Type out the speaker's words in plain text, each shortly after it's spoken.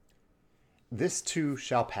This too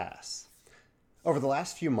shall pass. Over the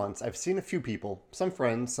last few months, I've seen a few people, some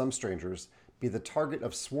friends, some strangers, be the target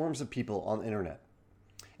of swarms of people on the internet.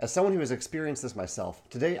 As someone who has experienced this myself,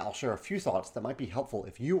 today I'll share a few thoughts that might be helpful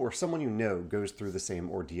if you or someone you know goes through the same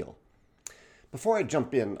ordeal. Before I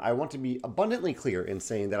jump in, I want to be abundantly clear in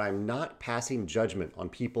saying that I'm not passing judgment on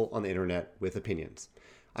people on the internet with opinions.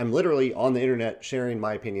 I'm literally on the internet sharing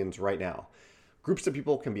my opinions right now. Groups of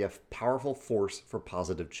people can be a powerful force for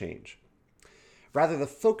positive change. Rather, the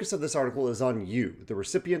focus of this article is on you, the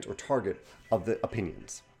recipient or target of the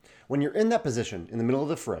opinions. When you're in that position, in the middle of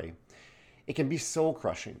the fray, it can be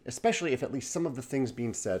soul-crushing, especially if at least some of the things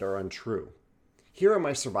being said are untrue. Here are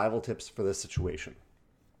my survival tips for this situation.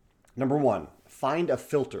 Number 1, find a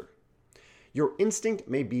filter. Your instinct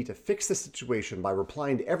may be to fix the situation by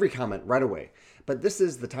replying to every comment right away, but this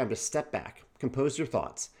is the time to step back, compose your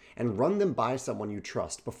thoughts, and run them by someone you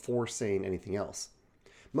trust before saying anything else.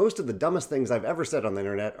 Most of the dumbest things I've ever said on the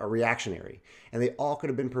internet are reactionary, and they all could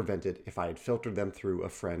have been prevented if I had filtered them through a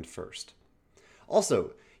friend first.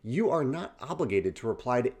 Also, you are not obligated to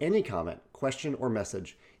reply to any comment, question, or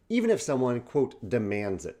message, even if someone, quote,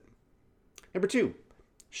 demands it. Number 2,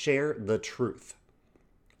 share the truth.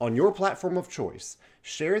 On your platform of choice,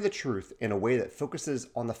 share the truth in a way that focuses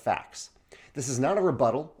on the facts. This is not a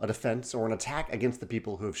rebuttal, a defense, or an attack against the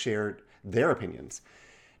people who have shared their opinions.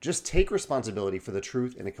 Just take responsibility for the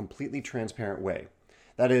truth in a completely transparent way.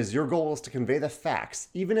 That is, your goal is to convey the facts,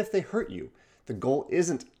 even if they hurt you. The goal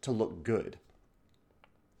isn't to look good.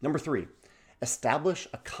 Number 3, establish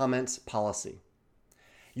a comments policy.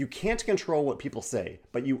 You can't control what people say,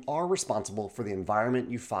 but you are responsible for the environment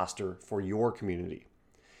you foster for your community.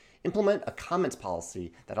 Implement a comments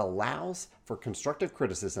policy that allows for constructive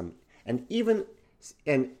criticism, and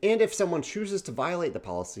if someone chooses to violate the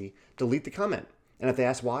policy, delete the comment. And if they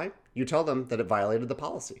ask why, you tell them that it violated the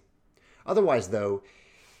policy. Otherwise, though,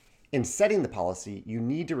 in setting the policy, you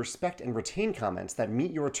need to respect and retain comments that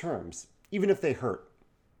meet your terms, even if they hurt.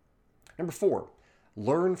 Number 4,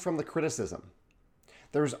 learn from the criticism.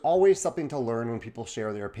 There's always something to learn when people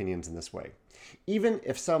share their opinions in this way. Even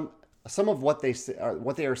if some of what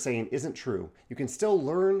they are saying isn't true, you can still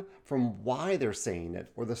learn from why they're saying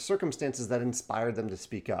it or the circumstances that inspired them to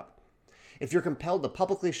speak up. If you're compelled to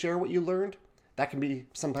publicly share what you learned, that can be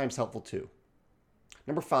sometimes helpful too.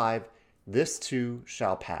 Number 5, this too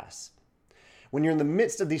shall pass. When you're in the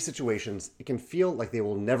midst of these situations, it can feel like they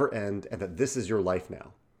will never end and that this is your life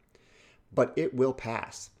now. But it will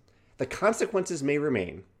pass. The consequences may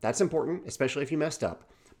remain. That's important, especially if you messed up,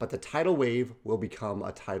 but the tidal wave will become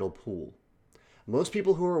a tidal pool. Most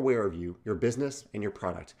people who are aware of you, your business, and your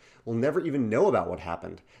product will never even know about what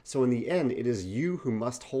happened. So in the end, it is you who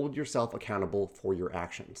must hold yourself accountable for your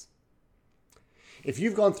actions. If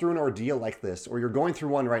you've gone through an ordeal like this, or you're going through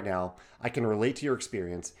one right now, I can relate to your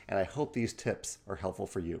experience, and I hope these tips are helpful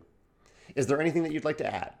for you. Is there anything that you'd like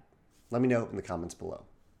to add? Let me know in the comments below.